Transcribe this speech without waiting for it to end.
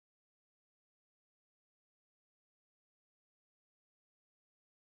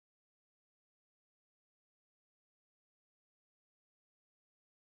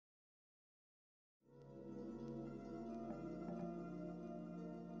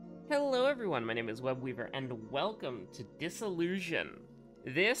Hello everyone, my name is Webweaver, and welcome to Disillusion.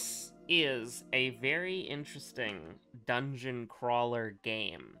 This is a very interesting dungeon crawler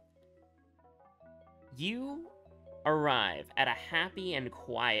game. You arrive at a happy and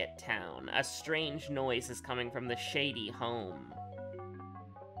quiet town. A strange noise is coming from the shady home.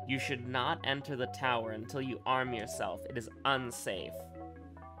 You should not enter the tower until you arm yourself. It is unsafe.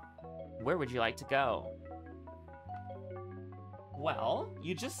 Where would you like to go? Well,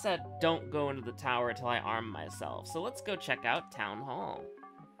 you just said don't go into the tower until I arm myself, so let's go check out Town Hall.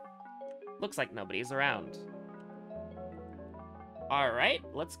 Looks like nobody's around. Alright,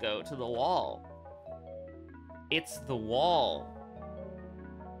 let's go to the wall. It's the wall.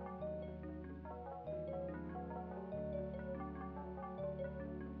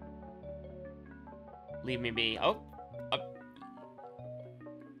 Leave me be. Oh.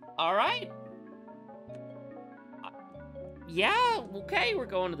 Alright. Yeah, okay, we're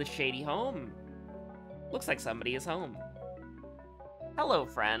going to the shady home. Looks like somebody is home. Hello,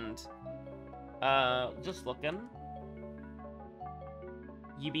 friend. Just looking.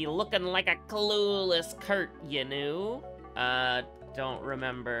 You be looking like a clueless Kurt, you know? Don't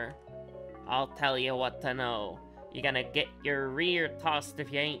remember. I'll tell you what to know. You're gonna get your rear tossed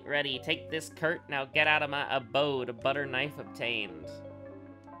if you ain't ready. Take this, Kurt, now get out of my abode. A butter knife obtained.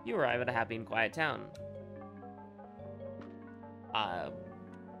 You arrive at a happy and quiet town.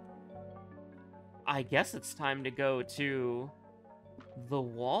 I guess it's time to go to the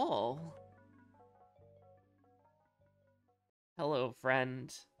wall. Hello,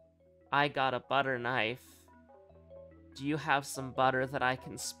 friend. I got a butter knife. Do you have some butter that I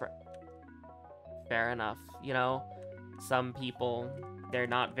can spread? Fair enough. You know, some people, they're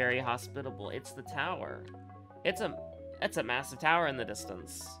not very hospitable. It's the tower. It's a massive tower in the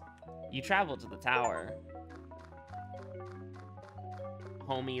distance. You travel to the tower.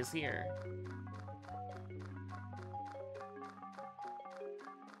 Homie is here.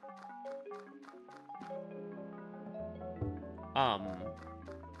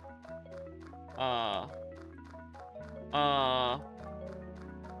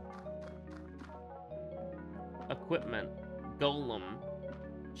 Equipment. Golem.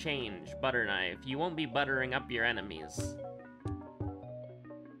 Change. Butter knife. You won't be buttering up your enemies.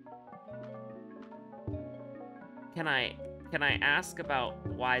 Can I ask about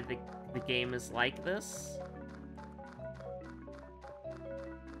why the game is like this?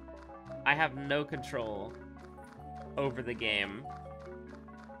 I have no control over the game.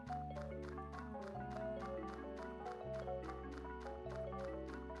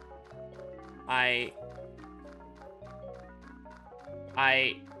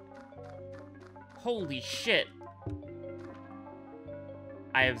 Holy shit.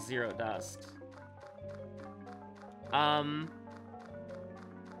 I have 0 dust.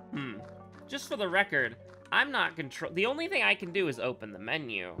 Just for the record, I'm not the only thing I can do is open the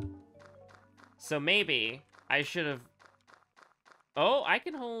menu. So maybe I should have... Oh, I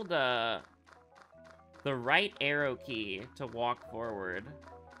can hold, the right arrow key to walk forward.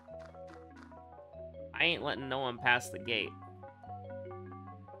 I ain't letting no one pass the gate.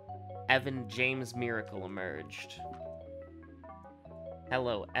 Evan James Miracle emerged.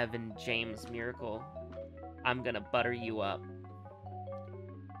 Hello, Evan James Miracle. I'm gonna butter you up.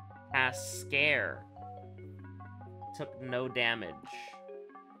 Cast Scare. Took no damage.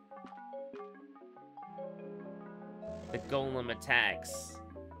 The golem attacks.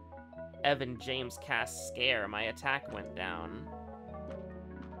 Evan James cast Scare. My attack went down.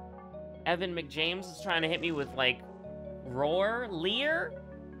 Evan McJames is trying to hit me with, like, Roar? Leer?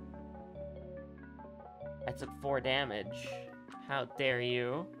 I took 4 damage. How dare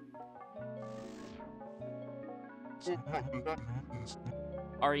you?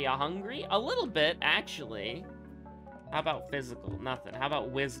 Are you hungry? A little bit, actually. How about physical? Nothing. How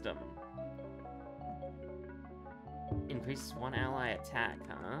about wisdom? Increases 1 ally attack,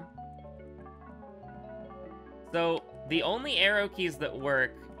 huh? So, the only arrow keys that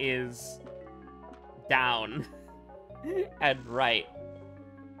work is down and right.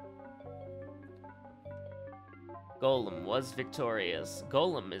 Golem was victorious.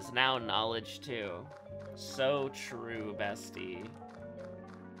 Golem is now knowledge too. So true, bestie.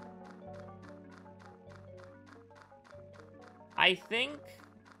 I think...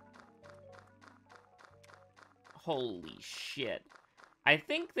 Holy shit. I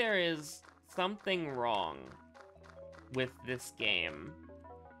think there is something wrong with this game.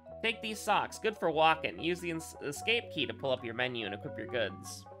 Take these socks. Good for walking. Use the escape key to pull up your menu and equip your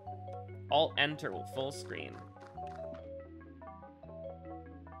goods. Alt-Enter will full screen.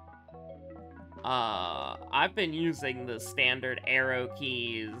 I've been using the standard arrow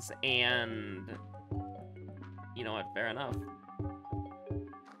keys and... You know what, fair enough.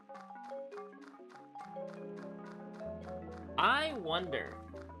 I wonder,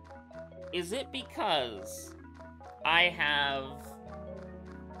 is it because I have...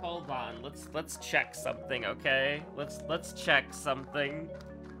 Hold on, let's check something, okay? Let's check something.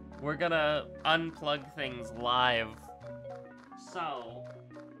 We're gonna unplug things live. So,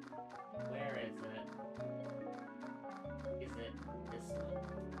 where is it? Is it this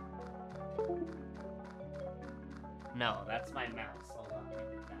one? No, that's my mouse. Hold on, I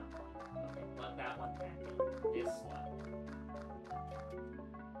think that one. Okay, put that one back in. This one.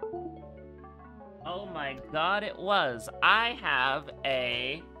 Oh my god, it was. I have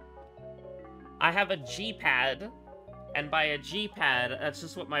a G-pad, and by a G-pad, that's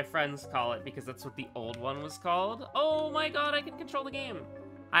just what my friends call it, because that's what the old one was called. Oh my god, I can control the game.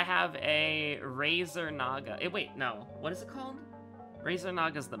 I have a Razer Naga. Wait, no. What is it called? Razer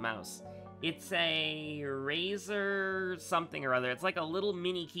Naga's the mouse. It's a Razer something or other. It's like a little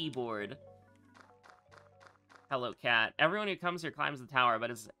mini keyboard. Hello, cat. Everyone who comes here climbs the tower, but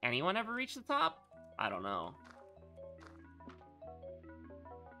has anyone ever reached the top? I don't know.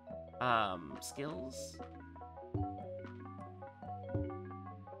 Skills?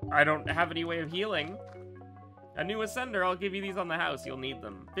 I don't have any way of healing. A new ascender, I'll give you these on the house. You'll need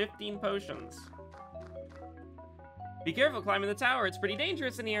them. 15 potions. Be careful climbing the tower. It's pretty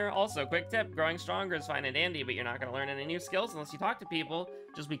dangerous in here. Also, quick tip, growing stronger is fine and dandy, but you're not going to learn any new skills unless you talk to people.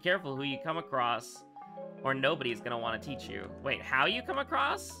 Just be careful who you come across, or nobody's going to want to teach you. Wait, how you come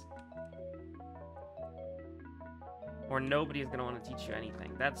across? Or nobody's going to want to teach you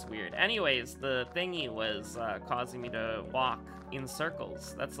anything. That's weird. Anyways, the thingy was causing me to walk in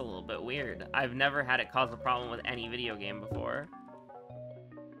circles. That's a little bit weird. I've never had it cause a problem with any video game before.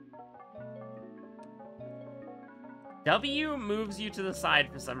 W moves you to the side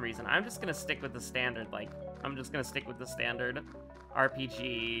for some reason. I'm just gonna stick with the standard, I'm just gonna stick with the standard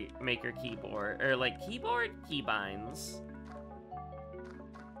RPG Maker keyboard, or, keyboard? Keybinds.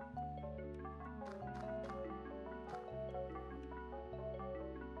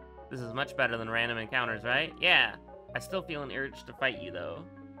 This is much better than random encounters, right? Yeah. I still feel an urge to fight you, though.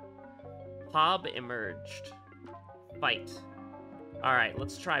 Hob emerged. Fight. Alright,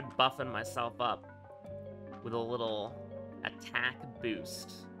 let's try buffing myself up with a little attack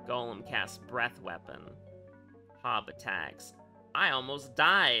boost. Golem casts breath weapon. Hob attacks. I almost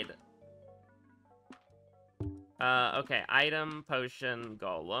died. Okay, item, potion,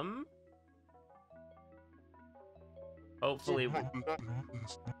 golem. Hopefully...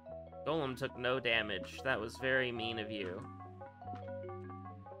 Golem took no damage. That was very mean of you.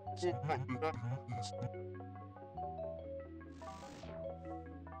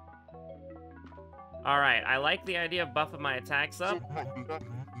 Alright, I like the idea of buffing my attacks up.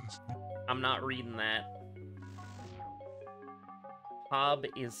 I'm not reading that. Hob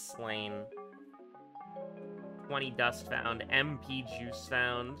is slain. 20 dust found. MP juice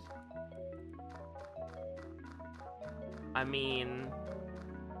found. I mean...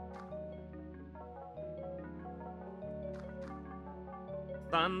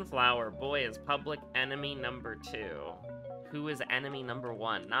 Sunflower boy is public enemy number 2. Who is enemy number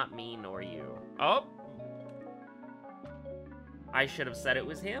 1? Not me nor you. Oh! I should have said it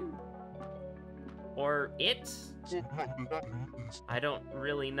was him. Or it? I don't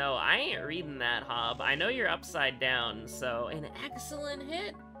really know. I ain't reading that, Hob. I know you're upside down, so... An excellent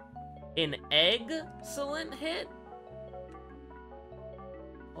hit? An egg-cellent hit?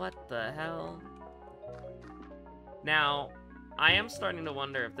 What the hell? Now... I am starting to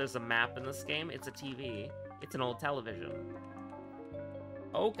wonder if there's a map in this game. It's a TV. It's an old television.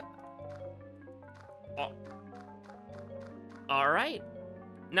 Okay. Oh. Alright.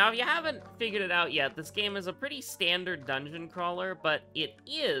 Now, if you haven't figured it out yet, this game is a pretty standard dungeon crawler, but it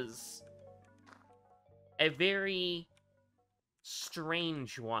is a very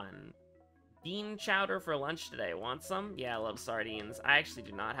strange one. Bean chowder for lunch today. Want some? Yeah, I love sardines. I actually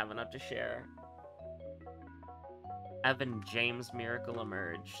do not have enough to share. Evan James Miracle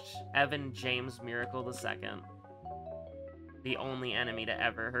emerged. Evan James Miracle II. The only enemy to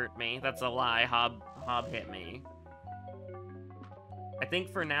ever hurt me. That's a lie. Hob hit me. I think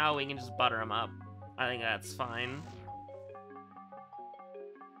for now we can just butter him up. I think that's fine.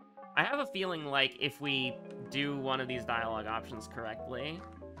 I have a feeling like if we do one of these dialogue options correctly,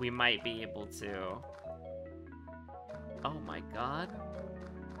 we might be able to... Oh my god.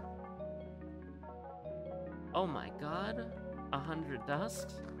 Oh my god, 100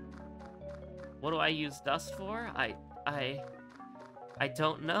 dust? What do I use dust for? I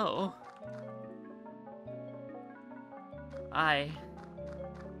don't know. I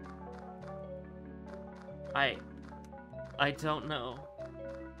don't know.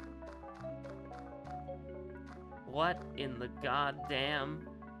 What in the goddamn?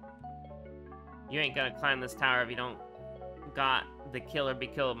 You ain't gonna climb this tower if you don't got the killer be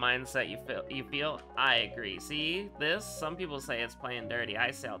killed mindset you feel? I agree. See, this? Some people say it's playing dirty.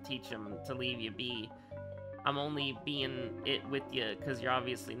 I say I'll teach them to leave you be. I'm only being it with you because you're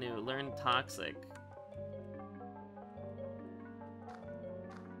obviously new. Learn toxic.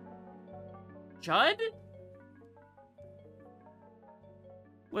 Judd?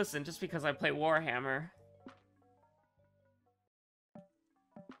 Listen, just because I play Warhammer.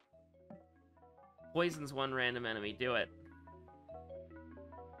 Poison's one random enemy. Do it.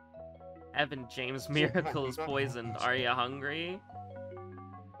 Evan James Miracle is poisoned. Are you hungry?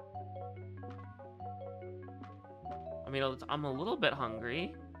 I mean, I'm a little bit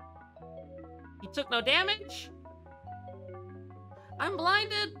hungry. He took no damage? I'm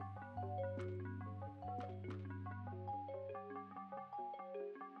blinded!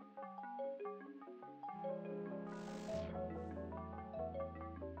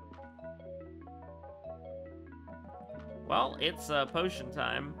 Well, it's potion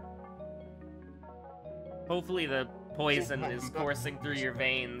time. Hopefully the poison is coursing through your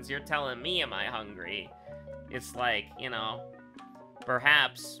veins. You're telling me, am I hungry? It's like, you know,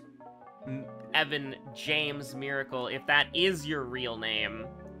 perhaps Evan James Miracle, if that is your real name,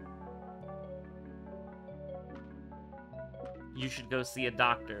 you should go see a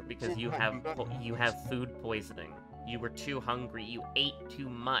doctor because you have food poisoning. You were too hungry. You ate too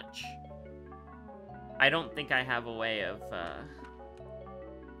much. I don't think I have a way of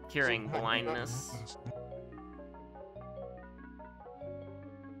curing blindness.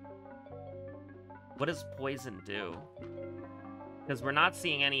 What does poison do? Because we're not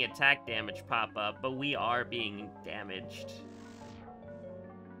seeing any attack damage pop up, but we are being damaged.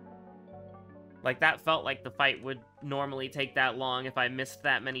 Like, that felt like the fight would normally take that long if I missed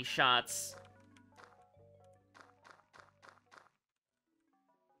that many shots.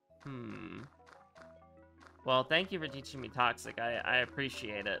 Well, thank you for teaching me Toxic. I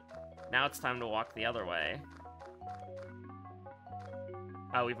appreciate it. Now it's time to walk the other way.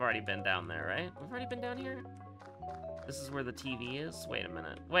 Oh, we've already been down there, right? We've already been down here? This is where the TV is? Wait a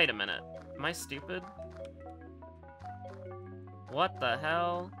minute. Wait a minute. Am I stupid? What the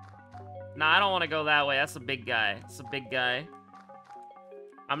hell? Nah, I don't want to go that way. That's a big guy. It's a big guy.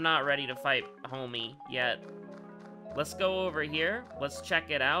 I'm not ready to fight homie yet. Let's go over here. Let's check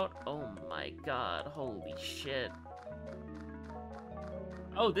it out. Oh my god. Holy shit.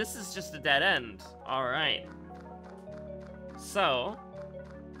 Oh, this is just a dead end. Alright. So,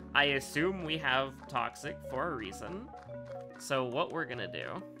 I assume we have Toxic for a reason. So what we're gonna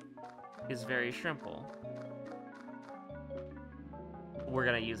do is very simple. We're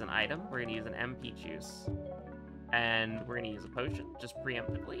gonna use an item. We're gonna use an MP juice. And we're gonna use a potion, just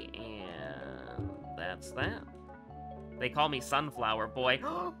preemptively. And that's that. They call me Sunflower Boy.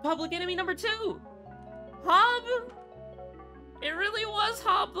 Public enemy number 2! Hob? It really was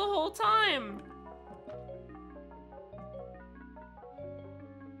Hob the whole time!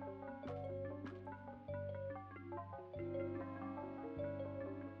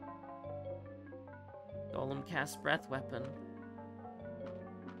 Golem cast breath weapon.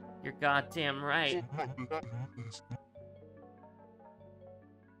 You're goddamn right.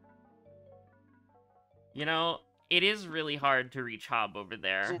 You know, it is really hard to reach Hob over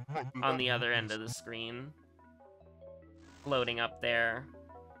there, on the other end of the screen. Floating up there.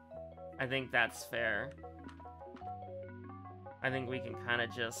 I think that's fair. I think we can kind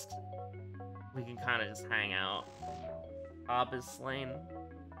of just hang out. Hob is slain.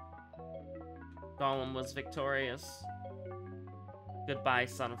 Golem was victorious. Goodbye,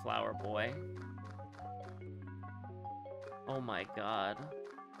 Sunflower Boy. Oh my god.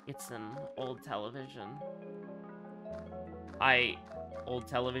 It's an old television. Old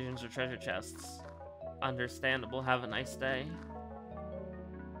televisions are treasure chests. Understandable, have a nice day.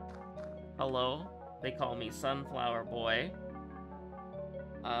 Hello, they call me Sunflower Boy.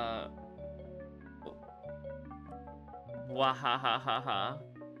 Wahahaha.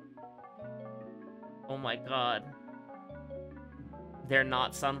 Oh my god. They're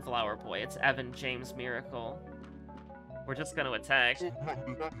not Sunflower Boy, it's Evan James Miracle. We're just gonna attack.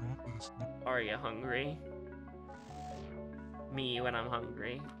 Are you hungry? Me when I'm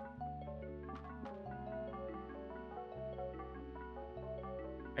hungry.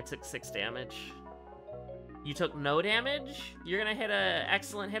 I took 6 damage. You took no damage? You're gonna hit an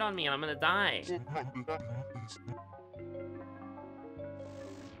excellent hit on me and I'm gonna die.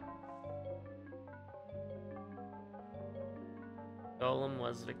 Golem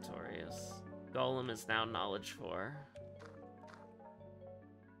was victorious. Golem is now knowledge 4.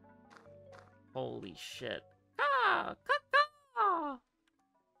 Holy shit. Ah! Caw!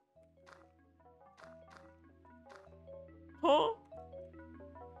 Huh?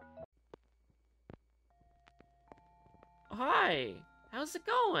 Hi! How's it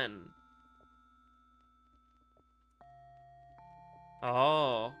going?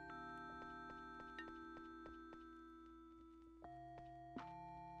 Oh.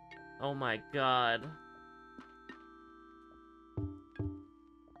 Oh my god.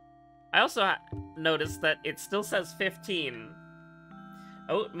 I also noticed that it still says 15.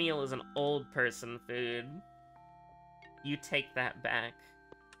 Oatmeal is an old person food. You take that back.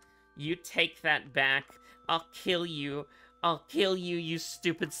 You take that back. I'll kill you. I'll kill you, you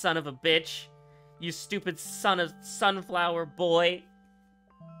stupid son of a bitch. You stupid son of sunflower boy.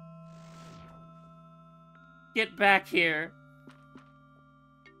 Get back here.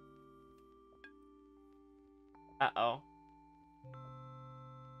 Uh-oh.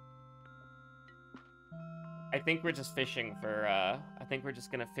 I think we're just fishing for, I think we're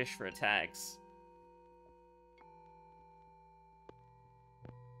just gonna fish for attacks.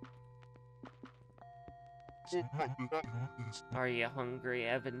 Are you hungry,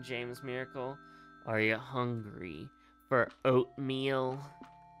 Evan James Miracle? Are you hungry for oatmeal?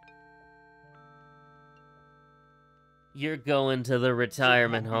 You're going to the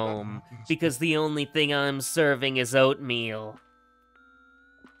retirement home because the only thing I'm serving is oatmeal.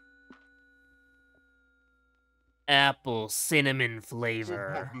 Apple cinnamon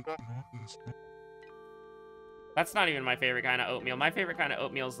flavor. That's not even my favorite kind of oatmeal. My favorite kind of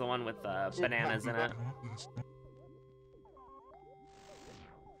oatmeal is the one with bananas in it.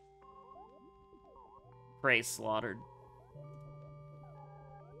 Prey slaughtered.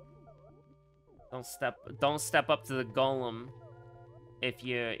 Don't step up to the golem if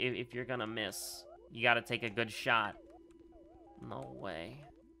you're gonna miss. You gotta take a good shot. No way.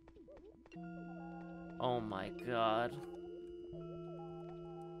 Oh my god.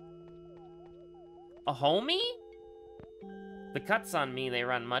 A homie? The cuts on me, they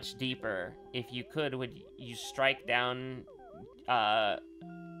run much deeper. If you could, would you strike down,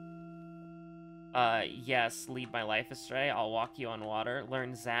 yes, lead my life astray. I'll walk you on water.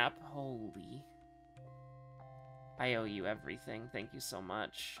 Learn zap. Holy. I owe you everything. Thank you so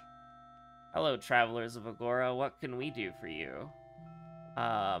much. Hello, travelers of Agora. What can we do for you?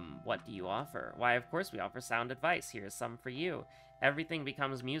 What do you offer? Why, of course we offer sound advice. Here's some for you. Everything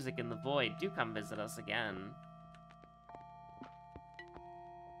becomes music in the void. Do come visit us again.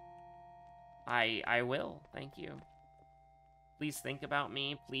 I will. Thank you. Please think about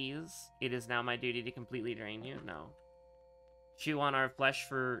me, please. It is now my duty to completely drain you. No. Chew on our flesh,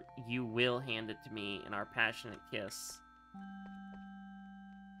 for you will hand it to me in our passionate kiss.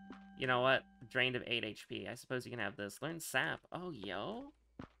 You know what? Drained of 8 HP. I suppose you can have this. Learn sap. Oh, yo.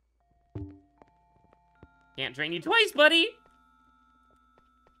 Can't drain you twice, buddy!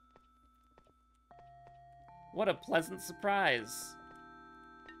 What a pleasant surprise.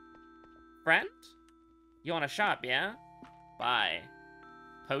 Friend? You want a shop, yeah? Bye.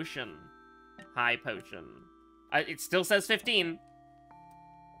 Potion. High potion. It still says 15.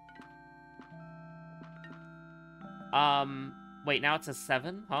 Wait, now it says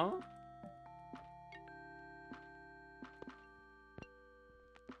 7? Huh?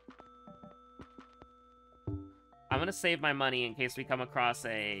 I'm gonna save my money in case we come across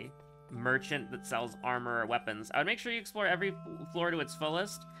a merchant that sells armor or weapons. I would make sure you explore every floor to its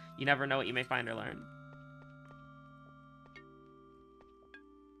fullest. You never know what you may find or learn.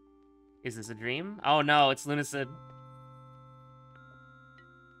 Is this a dream? Oh no, it's Lunacid.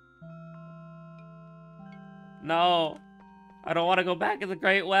 No. I don't want to go back in the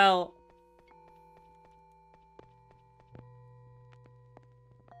Great Well.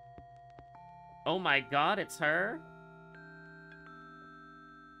 Oh my god, it's her?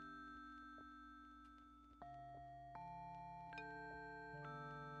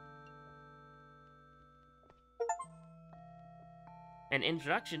 An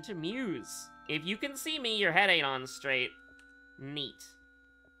introduction to Muse. If you can see me, your head ain't on straight. Neat.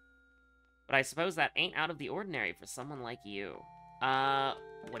 But I suppose that ain't out of the ordinary for someone like you.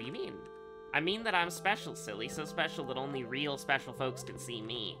 What do you mean? I mean that I'm special, silly. So special that only real special folks can see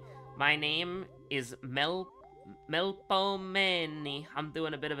me. My name is Melpomene. I'm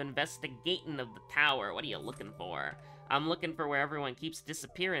doing a bit of investigating of the tower. What are you looking for? I'm looking for where everyone keeps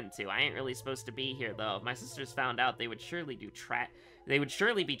disappearing to. I ain't really supposed to be here, though. If my sisters found out, they would surely be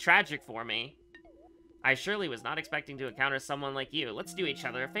tragic for me. I surely was not expecting to encounter someone like you. Let's do each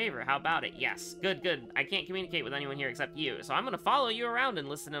other a favor. How about it? Yes. Good, good. I can't communicate with anyone here except you, so I'm gonna follow you around and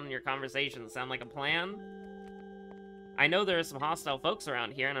listen in on your conversations. Sound like a plan? I know there are some hostile folks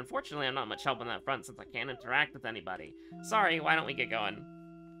around here, and unfortunately I'm not much help on that front since I can't interact with anybody. Sorry, why don't we get going?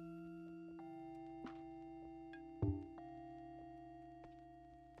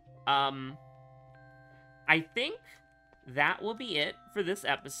 I think that will be it for this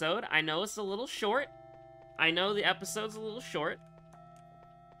episode. I know it's a little short. I know the episode's a little short.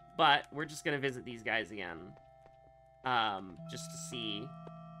 But we're just gonna visit these guys again. Just to see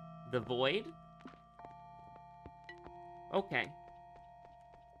the void. Okay.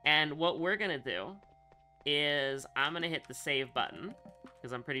 And what we're gonna do is I'm gonna hit the save button,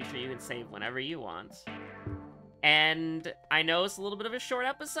 because I'm pretty sure you can save whenever you want. And I know it's a little bit of a short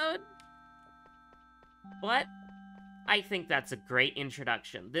episode, but I think that's a great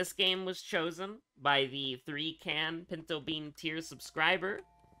introduction. This game was chosen by the 3-can Pinto Bean tier subscriber,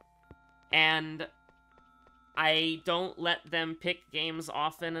 and I don't let them pick games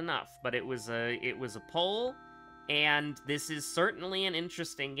often enough, but it was a poll, and this is certainly an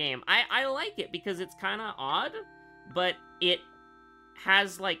interesting game. I like it because it's kind of odd, but it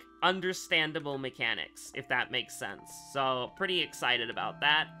has, like, understandable mechanics, if that makes sense. So, pretty excited about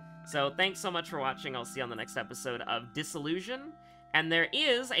that. So, thanks so much for watching. I'll see you on the next episode of Disillusion. And there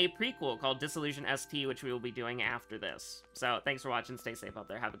is a prequel called Disillusion ST, which we will be doing after this. So, thanks for watching. Stay safe out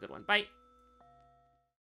there. Have a good one. Bye!